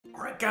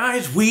Alright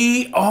guys,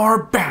 we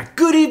are back.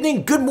 Good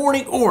evening, good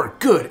morning, or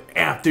good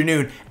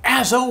afternoon.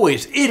 As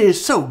always, it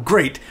is so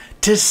great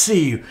to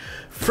see you.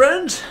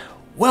 Friends,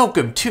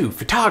 welcome to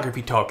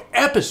Photography Talk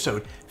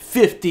episode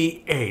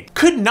 58.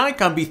 Could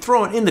Nikon be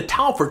throwing in the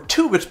towel for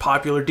two of its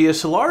popular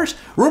DSLRs?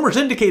 Rumors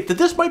indicate that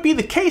this might be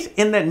the case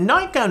and that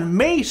Nikon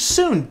may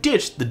soon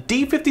ditch the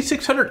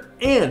D5600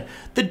 and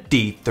the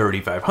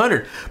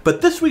D3500.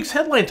 But this week's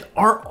headlines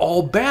aren't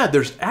all bad.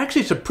 There's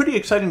actually some pretty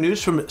exciting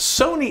news from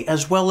Sony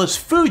as well as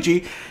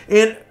Fuji,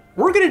 and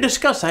we're going to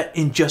discuss that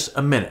in just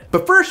a minute.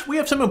 But first, we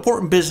have some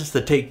important business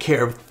to take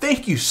care of.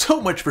 Thank you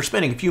so much for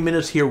spending a few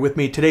minutes here with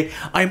me today.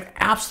 I'm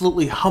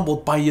absolutely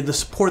humbled by the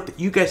support that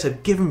you guys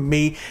have given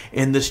me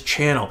in this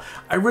channel.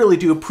 I really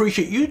do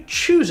appreciate you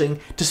choosing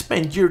to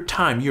spend your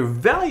time, your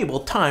valuable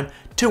time,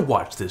 to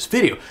watch this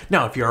video.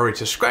 Now, if you're already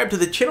subscribed to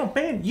the channel,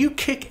 man, you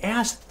kick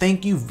ass.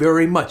 Thank you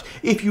very much.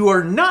 If you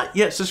are not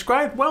yet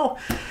subscribed, well,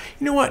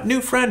 you know what,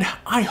 new friend,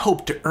 I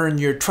hope to earn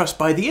your trust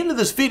by the end of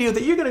this video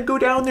that you're going to go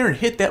down there and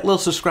hit that little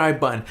subscribe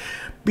button.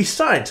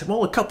 Besides,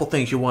 well, a couple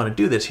things you want to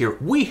do this here.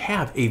 We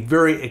have a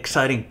very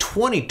exciting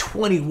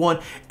 2021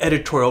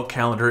 editorial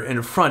calendar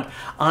in front.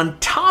 On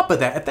top of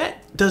that, if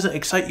that doesn't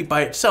excite you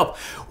by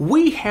itself,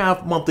 we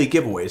have monthly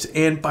giveaways.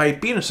 And by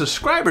being a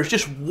subscriber is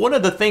just one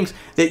of the things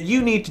that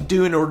you need to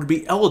do in order to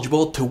be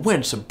eligible to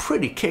win some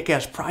pretty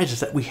kick-ass prizes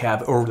that we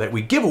have or that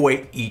we give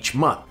away each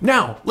month.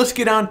 Now, let's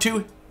get on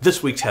to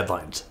this week's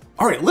headlines.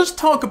 All right, let's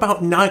talk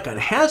about Nikon.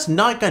 Has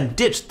Nikon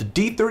ditched the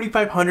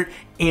D3500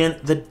 and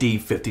the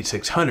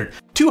D5600?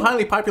 Two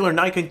highly popular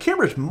Nikon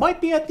cameras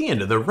might be at the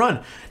end of their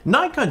run.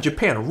 Nikon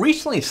Japan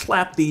recently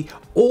slapped the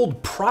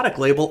old product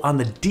label on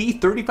the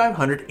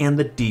D3500 and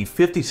the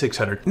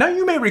D5600. Now,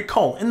 you may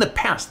recall in the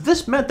past,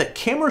 this meant that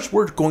cameras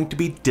were going to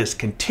be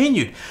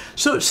discontinued.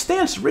 So it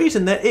stands to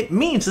reason that it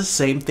means the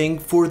same thing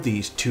for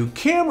these two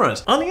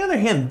cameras. On the other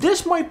hand,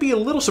 this might be a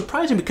little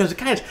surprising because,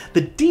 guys,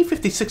 the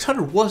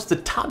D5600 was the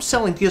top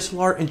selling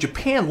DSLR in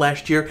Japan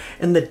last year,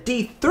 and the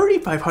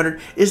D3500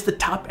 is the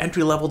top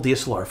entry-level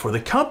DSLR for the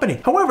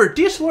company. However,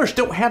 DSLRs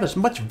don't have as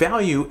much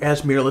value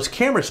as mirrorless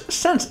cameras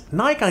since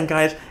Nikon,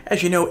 guys,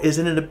 as you know, is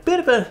in a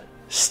bit of a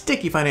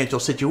sticky financial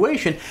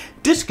situation.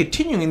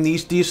 Discontinuing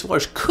these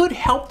DSLRs could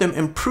help them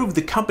improve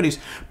the company's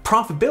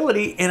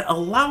profitability and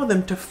allow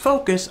them to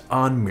focus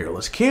on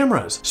mirrorless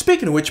cameras.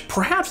 Speaking of which,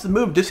 perhaps the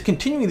move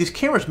discontinuing these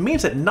cameras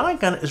means that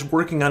Nikon is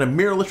working on a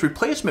mirrorless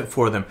replacement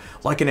for them,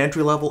 like an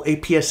entry-level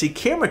APS-C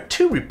camera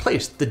to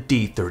replace the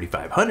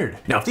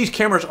D3500. Now, if these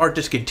cameras are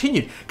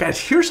discontinued, guys,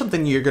 here's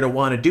something you're going to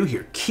want to do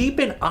here. Keep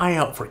an eye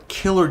out for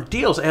killer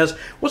deals, as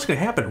what's going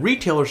to happen,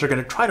 retailers are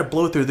going to try to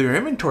blow through their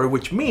inventory,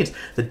 which means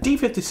the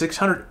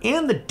D5600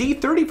 and the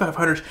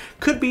D3500s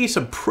could be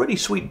some pretty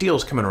sweet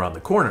deals coming around the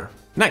corner.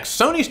 Next,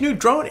 Sony's new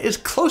drone is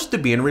close to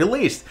being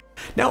released.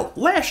 Now,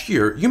 last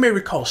year, you may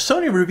recall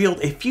Sony revealed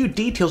a few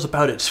details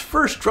about its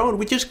first drone,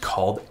 which is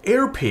called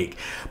Airpeak.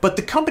 But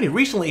the company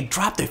recently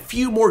dropped a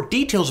few more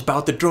details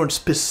about the drone,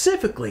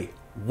 specifically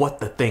what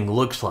the thing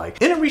looks like.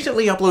 In a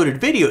recently uploaded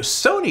video,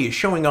 Sony is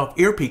showing off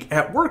Airpeak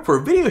at work for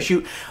a video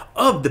shoot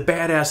of the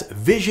badass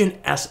Vision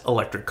S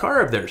electric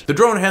car of theirs. The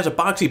drone has a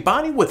boxy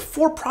body with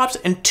 4 props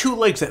and 2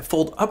 legs that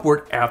fold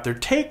upward after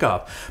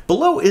takeoff.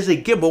 Below is a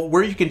gimbal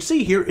where you can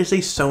see here is a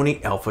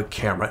Sony Alpha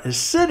camera is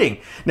sitting.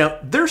 Now,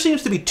 there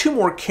seems to be 2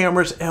 more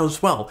cameras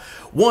as well.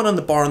 One on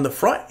the bar in the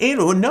front and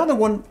another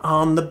one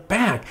on the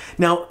back.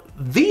 Now,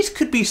 these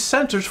could be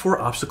sensors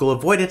for obstacle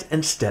avoidance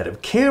instead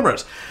of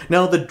cameras.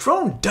 Now, the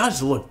drone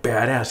does look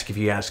badass if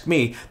you ask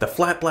me. The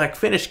flat black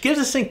finish gives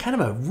this thing kind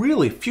of a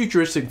really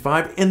futuristic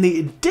vibe, and the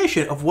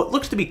addition of what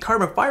looks to be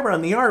carbon fiber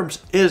on the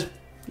arms is,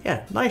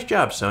 yeah, nice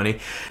job, Sony.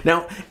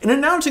 Now, in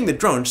announcing the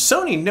drone,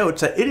 Sony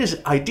notes that it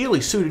is ideally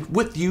suited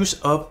with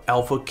use of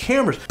alpha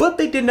cameras, but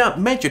they did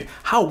not mention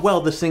how well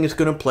this thing is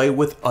going to play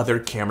with other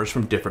cameras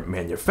from different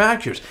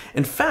manufacturers.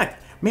 In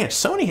fact, man,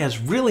 Sony has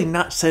really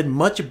not said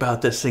much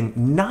about this thing,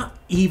 not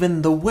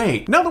even the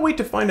wait. Now, the wait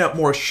to find out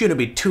more shouldn't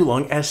be too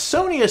long, as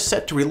Sony is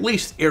set to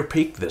release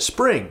Airpeak this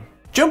spring.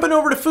 Jumping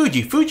over to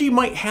Fuji, Fuji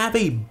might have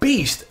a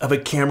beast of a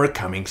camera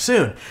coming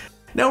soon.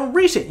 Now, in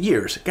recent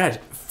years, guys,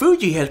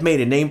 Fuji has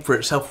made a name for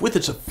itself with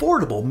its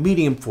affordable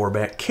medium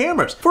format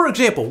cameras. For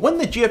example, when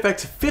the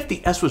GFX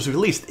 50S was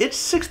released, its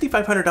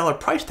 $6,500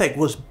 price tag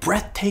was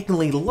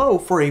breathtakingly low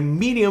for a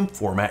medium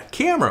format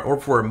camera, or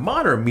for a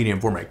modern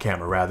medium format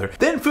camera rather.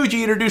 Then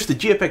Fuji introduced the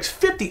GFX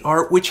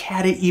 50R, which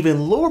had an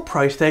even lower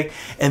price tag,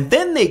 and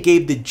then they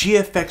gave the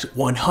GFX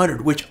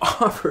 100, which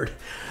offered,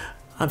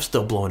 I'm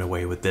still blown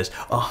away with this,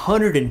 a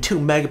 102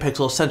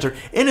 megapixel sensor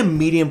in a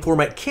medium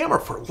format camera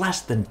for less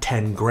than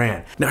 10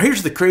 grand. Now,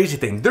 here's the crazy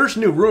thing. There's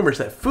new rumors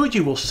that Fuji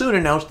will soon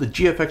announce the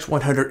GFX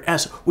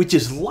 100S, which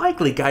is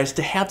likely, guys,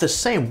 to have the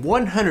same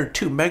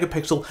 102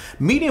 megapixel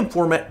medium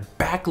format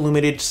back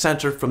illuminated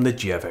sensor from the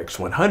GFX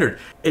 100.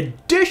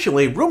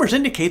 Additionally, rumors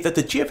indicate that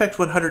the GFX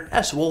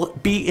 100S will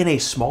be in a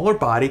smaller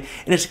body,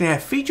 and it's going to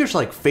have features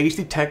like phase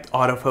detect,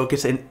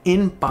 autofocus, and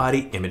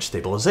in-body image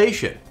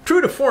stabilization.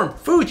 True to form,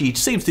 Fuji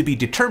seems to be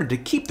determined to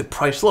keep the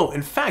price low.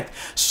 In fact,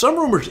 some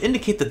rumors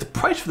indicate that the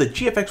price for the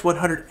GFX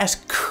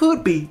 100S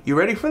could be, you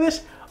ready for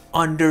this?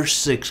 Under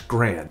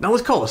 $6,000. Now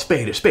let's call a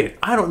spade a spade.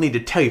 I don't need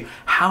to tell you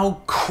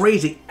how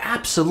crazy,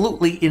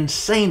 absolutely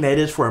insane that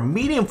is for a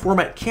medium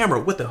format camera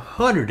with a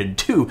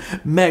 102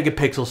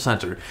 megapixel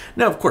sensor.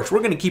 Now, of course, we're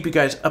going to keep you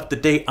guys up to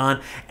date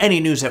on any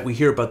news that we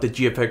hear about the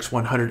GFX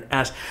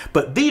 100S,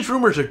 but these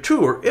rumors are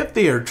true, or if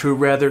they are true,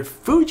 rather,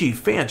 Fuji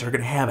fans are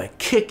going to have a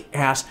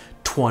kick-ass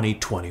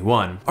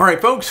 2021. All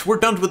right, folks, we're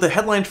done with the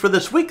headlines for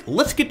this week.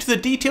 Let's get to the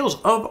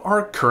details of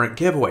our current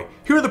giveaway.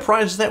 Here are the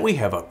prizes that we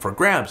have up for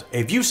grabs: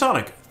 a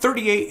ViewSonic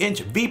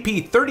 38-inch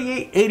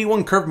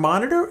VP3881 curved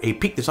monitor, a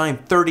Peak Design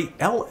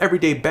 30L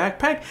everyday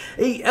backpack,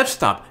 a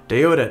f-stop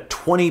Toyota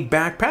 20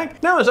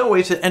 backpack. Now, as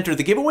always, to enter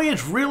the giveaway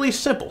is really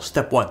simple.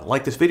 Step 1,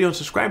 like this video and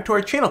subscribe to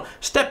our channel.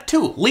 Step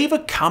 2, leave a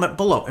comment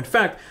below. In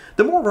fact,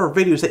 the more of our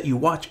videos that you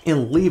watch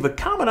and leave a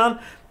comment on,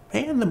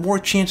 and the more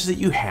chances that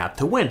you have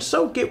to win.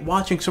 So get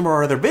watching some of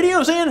our other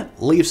videos and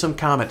leave some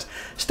comments.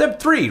 Step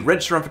 3,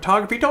 register on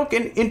PhotographyTalk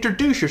and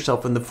introduce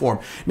yourself in the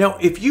forum. Now,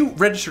 if you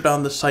registered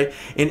on the site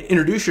and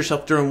introduced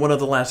yourself during one of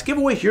the last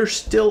giveaways, you're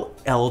still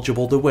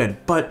eligible to win.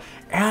 But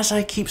as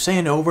I keep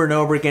saying over and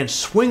over again,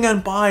 swing on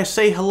by,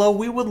 say hello,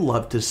 we would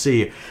love to see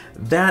you.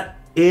 That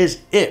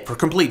is it. For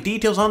complete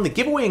details on the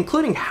giveaway,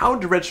 including how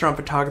to register on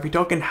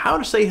PhotographyTalk and how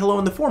to say hello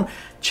in the forum,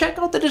 check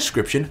out the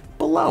description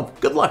below.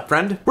 Good luck,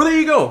 friend. Well, there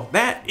you go.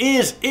 That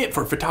is it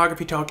for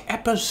Photography Talk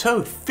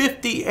episode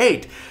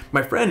 58.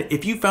 My friend,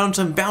 if you found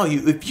some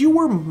value, if you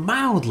were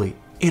mildly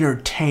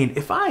entertained,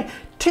 if I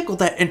tickled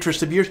that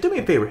interest of yours, do me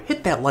a favor,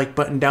 hit that like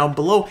button down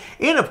below.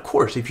 And of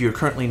course, if you're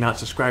currently not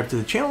subscribed to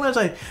the channel, as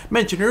I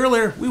mentioned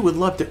earlier, we would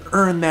love to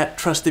earn that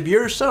trust of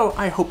yours. So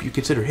I hope you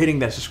consider hitting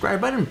that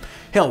subscribe button.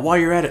 Hell, while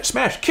you're at it,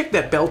 kick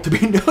that bell to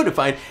be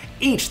notified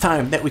each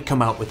time that we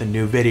come out with a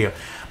new video.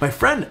 My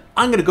friend,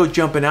 I'm gonna go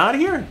jumping out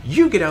of here.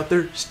 You get out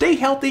there, stay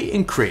healthy,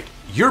 and create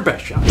your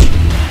best shot.